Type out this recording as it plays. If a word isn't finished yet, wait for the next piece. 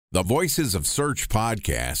The Voices of Search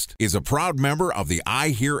podcast is a proud member of the I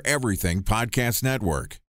Hear Everything podcast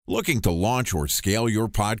network. Looking to launch or scale your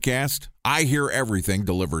podcast? I Hear Everything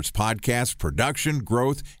delivers podcast production,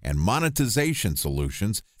 growth, and monetization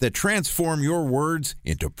solutions that transform your words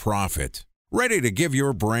into profit. Ready to give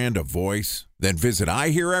your brand a voice? Then visit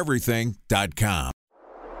iheareverything.com.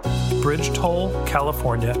 Bridge Toll,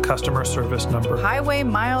 California, customer service number. Highway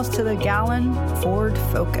miles to the gallon, Ford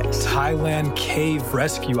Focus. Thailand cave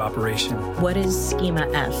rescue operation. What is Schema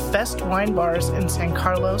F? Best wine bars in San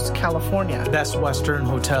Carlos, California. Best Western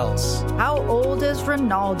hotels. How old is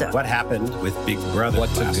Ronaldo? What happened with Big Brother?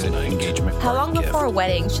 What's a good engagement? How long before a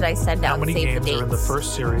wedding should I send out How many save games the are in the dates?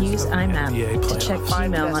 first series? Use IMAP to check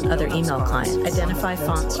email on other email clients. Identify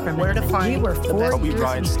fonts from Where to find We were the 4 best-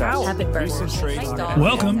 years out. Habit bursts.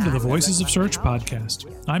 Welcome to the Voices of Search podcast.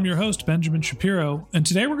 I'm your host, Benjamin Shapiro, and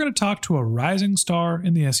today we're going to talk to a rising star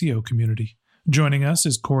in the SEO community. Joining us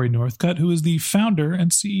is Corey Northcutt, who is the founder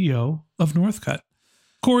and CEO of Northcutt.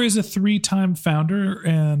 Corey is a 3-time founder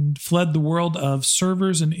and fled the world of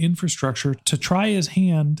servers and infrastructure to try his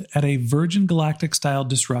hand at a Virgin Galactic-style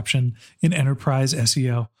disruption in enterprise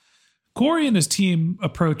SEO. Corey and his team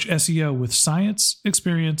approach SEO with science,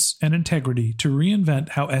 experience, and integrity to reinvent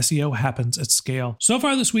how SEO happens at scale. So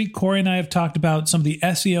far this week, Corey and I have talked about some of the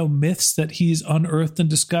SEO myths that he's unearthed and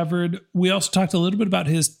discovered. We also talked a little bit about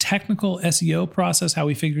his technical SEO process, how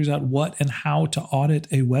he figures out what and how to audit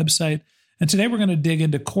a website. And today we're going to dig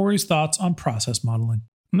into Corey's thoughts on process modeling.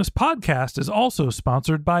 And this podcast is also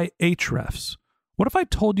sponsored by Ahrefs. What if I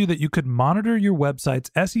told you that you could monitor your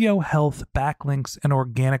website's SEO health, backlinks, and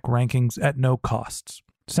organic rankings at no costs?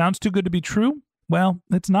 Sounds too good to be true? Well,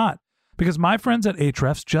 it's not, because my friends at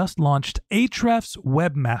Ahrefs just launched Ahrefs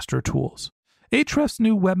Webmaster Tools. Ahrefs'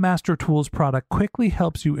 new Webmaster Tools product quickly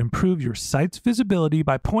helps you improve your site's visibility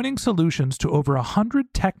by pointing solutions to over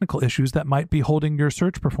 100 technical issues that might be holding your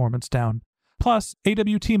search performance down. Plus,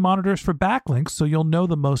 AWT monitors for backlinks so you'll know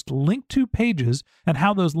the most linked to pages and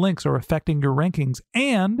how those links are affecting your rankings.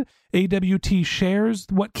 And AWT shares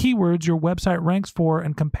what keywords your website ranks for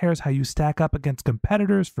and compares how you stack up against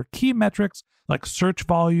competitors for key metrics like search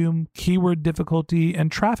volume, keyword difficulty,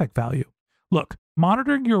 and traffic value. Look,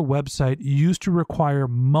 monitoring your website used to require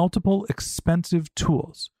multiple expensive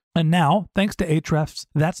tools. And now, thanks to Ahrefs,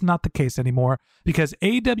 that's not the case anymore, because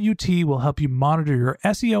AWT will help you monitor your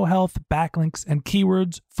SEO health, backlinks, and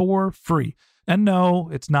keywords for free. And no,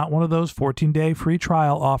 it's not one of those 14-day free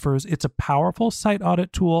trial offers. It's a powerful site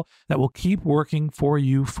audit tool that will keep working for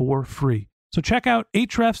you for free. So check out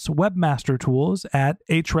Ahrefs Webmaster Tools at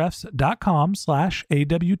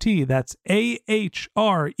ahrefs.com/AWT. That's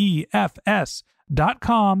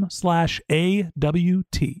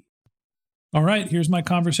ahrefs.com/AWT. All right, here's my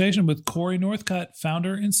conversation with Corey Northcutt,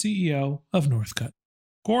 founder and CEO of Northcutt.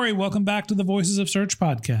 Corey, welcome back to the Voices of Search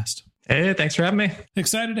podcast. Hey, thanks for having me.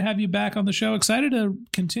 Excited to have you back on the show. Excited to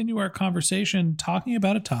continue our conversation talking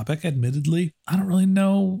about a topic, admittedly, I don't really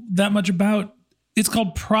know that much about. It's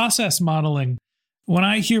called process modeling. When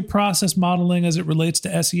I hear process modeling as it relates to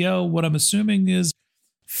SEO, what I'm assuming is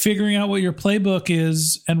figuring out what your playbook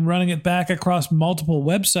is and running it back across multiple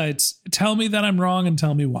websites. Tell me that I'm wrong and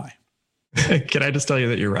tell me why. Can I just tell you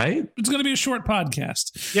that you're right? It's going to be a short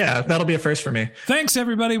podcast. Yeah, that'll be a first for me. Thanks,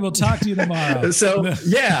 everybody. We'll talk to you tomorrow. So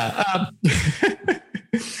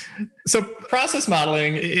process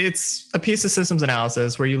modeling, it's a piece of systems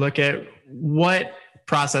analysis where you look at what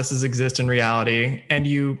processes exist in reality and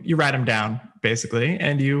you write them down, basically,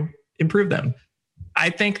 and you improve them. I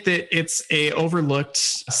think that it's a overlooked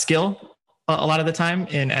skill a lot of the time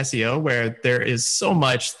in SEO, where there is so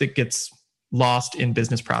much that gets lost in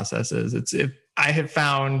business processes. I have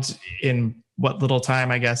found in what little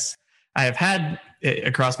time, I guess, I have had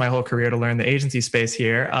across my whole career to learn the agency space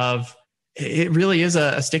here of it really is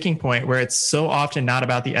a sticking point where it's so often not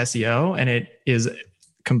about the SEO and it is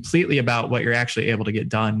completely about what you're actually able to get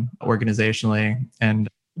done organizationally. And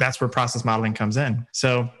that's where process modeling comes in.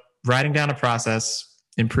 So writing down a process,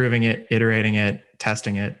 improving it, iterating it,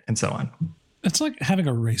 testing it, and so on. It's like having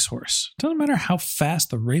a racehorse. It doesn't matter how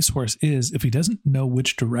fast the racehorse is if he doesn't know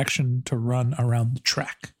which direction to run around the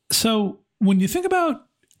track. So when you think about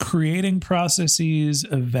creating processes,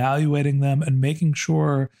 evaluating them, and making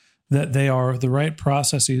sure that they are the right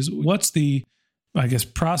processes, what's the,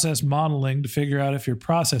 process modeling to figure out if your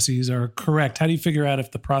processes are correct? How do you figure out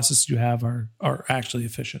if the processes you have are actually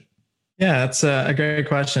efficient? Yeah, that's a great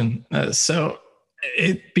question. So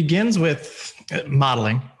it begins with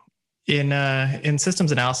modeling. In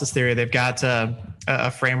systems analysis theory, they've got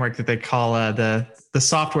a framework that they call the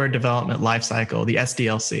software development lifecycle, the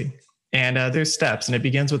SDLC. And there's steps, and it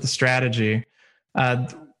begins with the strategy.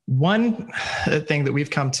 One thing that we've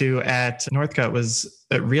come to at Northcote was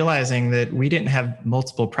realizing that we didn't have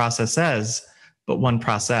multiple processes, but one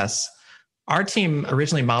process. Our team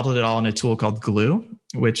originally modeled it all in a tool called Glue,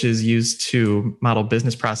 which is used to model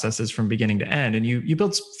business processes from beginning to end. And you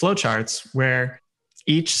build flowcharts where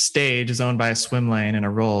each stage is owned by a swim lane and a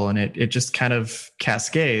role, and it just kind of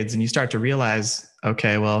cascades. And you start to realize,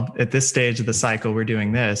 okay, well, at this stage of the cycle, we're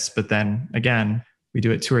doing this, but then again, we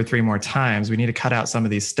do it 2 or 3 more times. We need to cut out some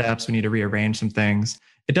of these steps. We need to rearrange some things.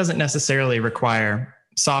 It doesn't necessarily require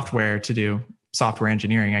software to do software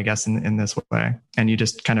engineering, I guess, in this way. And you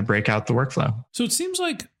just kind of break out the workflow. So it seems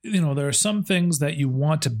like, there are some things that you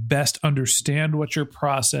want to best understand what your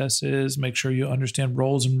process is, make sure you understand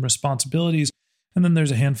roles and responsibilities. And then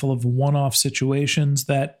there's a handful of one-off situations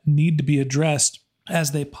that need to be addressed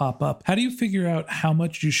as they pop up. How do you figure out how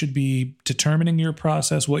much you should be determining your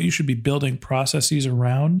process, what you should be building processes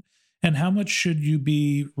around, and how much should you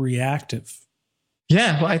be reactive?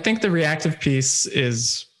 Yeah, well, I think the reactive piece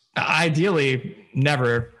is ideally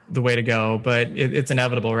never the way to go, but it's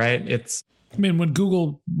inevitable, right? When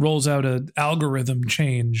Google rolls out an algorithm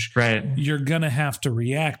change, right, you're going to have to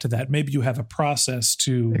react to that. Maybe you have a process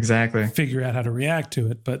to figure out how to react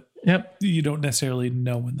to it, but you don't necessarily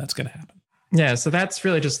know when that's going to happen. Yeah, so that's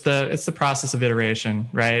really just it's the process of iteration,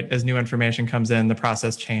 right? As new information comes in, the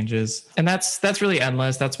process changes. And that's really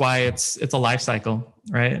endless. That's why it's a life cycle,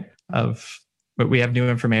 right? But we have new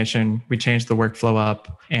information, we change the workflow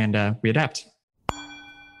up, and we adapt.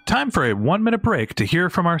 Time for a 1-minute break to hear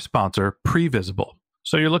from our sponsor, Previsible.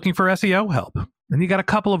 So you're looking for SEO help, and you got a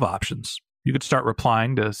couple of options. You could start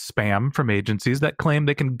replying to spam from agencies that claim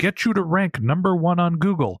they can get you to rank number 1 on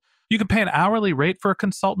Google. You can pay an hourly rate for a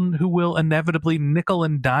consultant who will inevitably nickel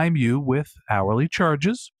and dime you with hourly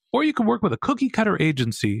charges. Or you can work with a cookie-cutter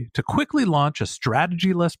agency to quickly launch a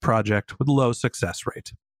strategy-less project with low success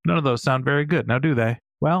rate. None of those sound very good, now do they?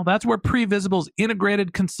 Well, that's where Previsible's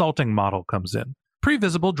integrated consulting model comes in.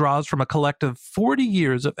 Previsible draws from a collective 40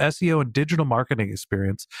 years of SEO and digital marketing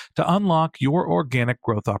experience to unlock your organic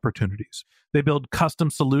growth opportunities. They build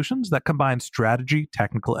custom solutions that combine strategy,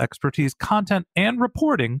 technical expertise, content, and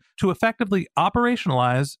reporting to effectively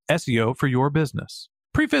operationalize SEO for your business.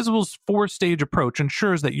 Previsible's 4-stage approach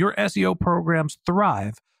ensures that your SEO programs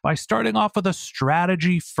thrive by starting off with a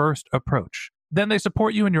strategy-first approach. Then they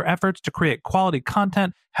support you in your efforts to create quality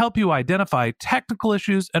content, help you identify technical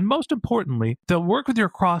issues, and most importantly, they'll work with your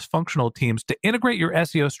cross-functional teams to integrate your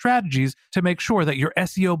SEO strategies to make sure that your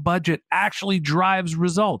SEO budget actually drives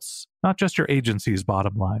results, not just your agency's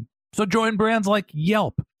bottom line. So join brands like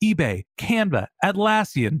Yelp, eBay, Canva,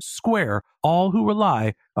 Atlassian, Square, all who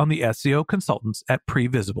rely on the SEO consultants at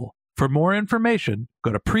Previsible. For more information,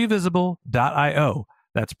 go to previsible.io.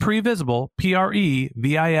 That's Previsible, Previsible.io.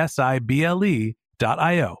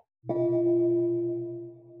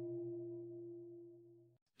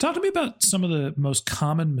 Talk to me about some of the most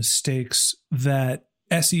common mistakes that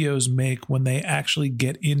SEOs make when they actually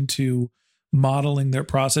get into modeling their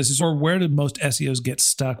processes, or where did most SEOs get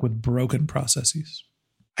stuck with broken processes?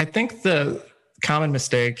 I think the common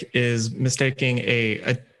mistake is mistaking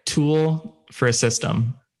a tool for a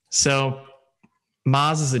system. So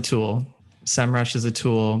Moz is a tool. SEMrush is a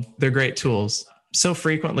tool. They're great tools. So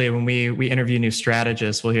frequently when we interview new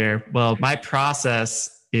strategists, we'll hear, well, my process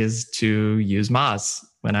is to use Moz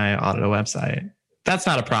when I audit a website. That's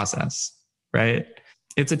not a process, right?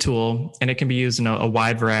 It's a tool, and it can be used in a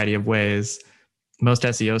wide variety of ways. Most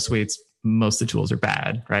SEO suites, most of the tools are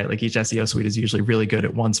bad, right? Like each SEO suite is usually really good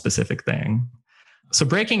at one specific thing. So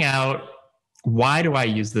breaking out, why do I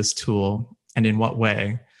use this tool and in what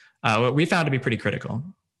way, we found to be pretty critical.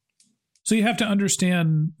 So you have to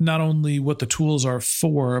understand not only what the tools are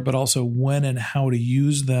for, but also when and how to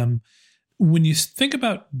use them. When you think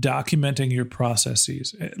about documenting your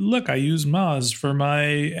processes, look, I use Moz for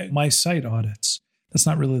my site audits. That's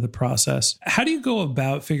not really the process. How do you go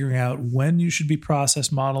about figuring out when you should be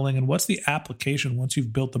process modeling, and what's the application once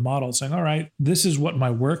you've built the model, saying, all right, this is what my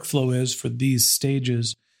workflow is for these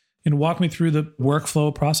stages, and walk me through the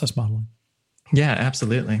workflow process modeling? Yeah,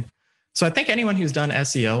 absolutely. So I think anyone who's done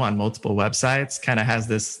SEO on multiple websites kind of has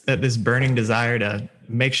this burning desire to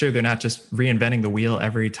make sure they're not just reinventing the wheel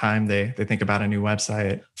every time they think about a new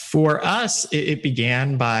website. For us, it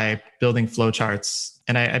began by building flowcharts.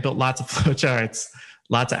 And I built lots of flowcharts,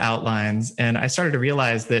 lots of outlines. And I started to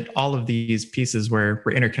realize that all of these pieces were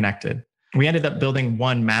interconnected. We ended up building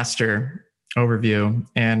one master overview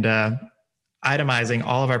and itemizing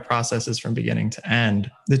all of our processes from beginning to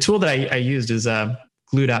end. The tool that I used is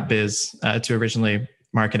Glue.biz to originally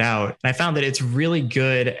market out. And I found that it's really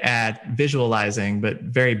good at visualizing, but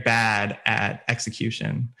very bad at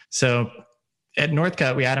execution. So at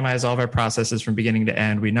Northcut, we atomize all of our processes from beginning to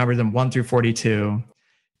end. We number them 1 through 42.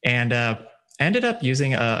 And ended up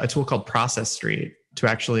using a tool called Process Street to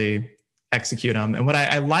actually execute them. And what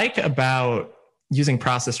I like about using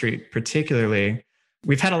Process Street particularly,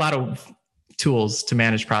 we've had a lot of tools to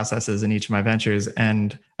manage processes in each of my ventures.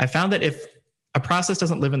 And I found that if a process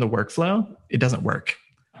doesn't live in the workflow, it doesn't work,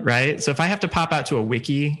 right? So if I have to pop out to a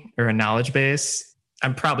wiki or a knowledge base,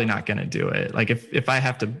 I'm probably not going to do it. Like if I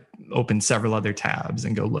have to open several other tabs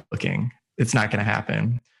and go looking, it's not going to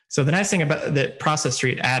happen. So the nice thing about that Process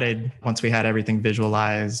Street added once we had everything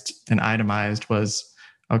visualized and itemized was,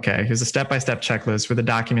 okay, here's a step-by-step checklist where the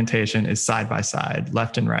documentation is side by side,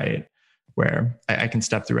 left and right, where I can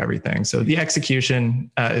step through everything. So the execution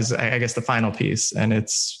is, I guess, the final piece, and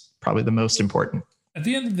it's probably the most important. At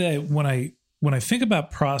the end of the day, when I think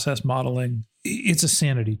about process modeling, it's a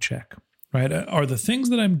sanity check, right? Are the things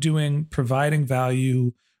that I'm doing providing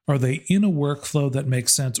value? Are they in a workflow that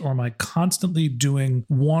makes sense, or am I constantly doing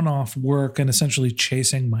one-off work and essentially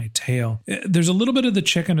chasing my tail? There's a little bit of the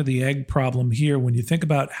chicken or the egg problem here when you think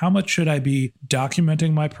about how much should I be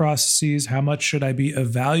documenting my processes, how much should I be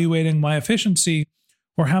evaluating my efficiency,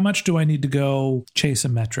 or how much do I need to go chase a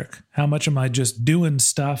metric? How much am I just doing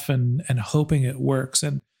stuff and hoping it works?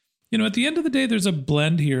 And at the end of the day, there's a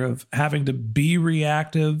blend here of having to be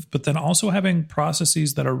reactive, but then also having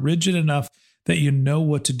processes that are rigid enough that you know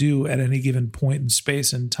what to do at any given point in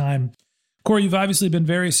space and time. Corey, you've obviously been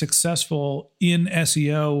very successful in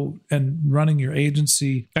SEO and running your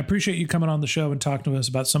agency. I appreciate you coming on the show and talking to us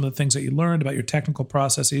about some of the things that you learned about your technical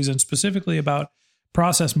processes and specifically about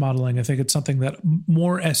process modeling. I think it's something that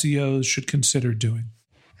more SEOs should consider doing.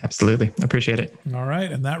 Absolutely. Appreciate it. All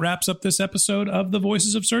right. And that wraps up this episode of the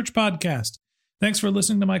Voices of Search podcast. Thanks for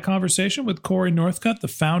listening to my conversation with Corey Northcutt, the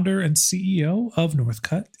founder and CEO of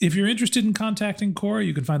Northcut. If you're interested in contacting Corey,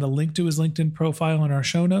 you can find a link to his LinkedIn profile in our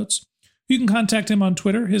show notes. You can contact him on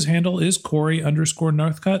Twitter. His handle is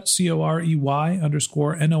Corey_Northcutt,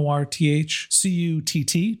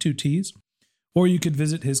 COREY_NORTHCUTT, 2 T's. Or you could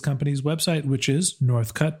visit his company's website, which is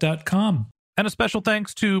northcut.com. And a special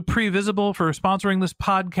thanks to Previsible for sponsoring this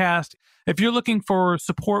podcast. If you're looking for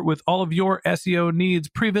support with all of your SEO needs,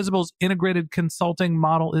 Previsible's integrated consulting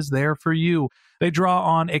model is there for you. They draw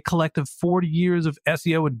on a collective 40 years of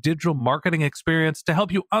SEO and digital marketing experience to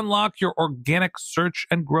help you unlock your organic search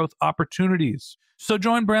and growth opportunities. So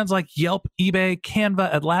join brands like Yelp, eBay,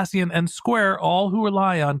 Canva, Atlassian, and Square, all who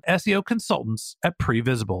rely on SEO consultants at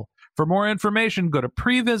Previsible. For more information, go to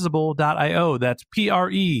previsible.io. That's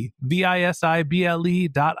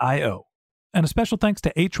previsible.io. And a special thanks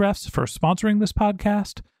to Ahrefs for sponsoring this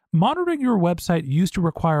podcast. Monitoring your website used to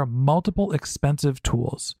require multiple expensive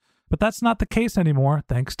tools, but that's not the case anymore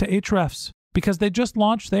thanks to Ahrefs, because they just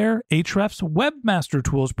launched their Ahrefs Webmaster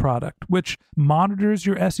Tools product, which monitors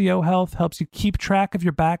your SEO health, helps you keep track of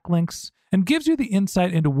your backlinks, and gives you the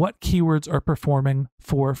insight into what keywords are performing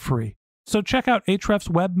for free. So check out Ahrefs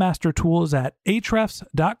Webmaster Tools at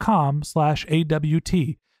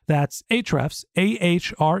ahrefs.com/AWT. That's Ahrefs,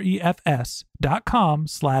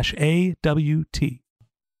 AHREFS.com/AWT.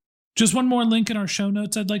 Just one more link in our show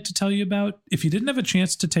notes I'd like to tell you about. If you didn't have a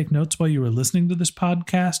chance to take notes while you were listening to this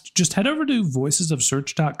podcast, just head over to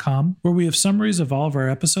voicesofsearch.com, where we have summaries of all of our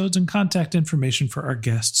episodes and contact information for our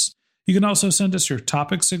guests. You can also send us your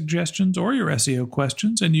topic suggestions or your SEO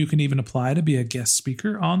questions, and you can even apply to be a guest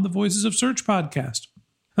speaker on the Voices of Search podcast.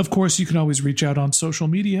 Of course, you can always reach out on social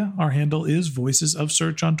media. Our handle is Voices of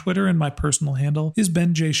Search on Twitter, and my personal handle is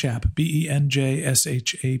Ben J. Shap,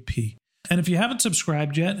 BenJShap. And if you haven't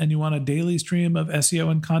subscribed yet and you want a daily stream of SEO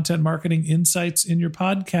and content marketing insights in your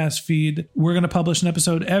podcast feed, we're going to publish an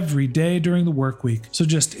episode every day during the work week. So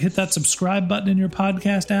just hit that subscribe button in your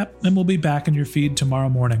podcast app, and we'll be back in your feed tomorrow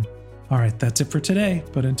morning. All right, that's it for today.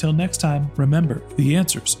 But until next time, remember, the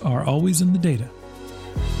answers are always in the data.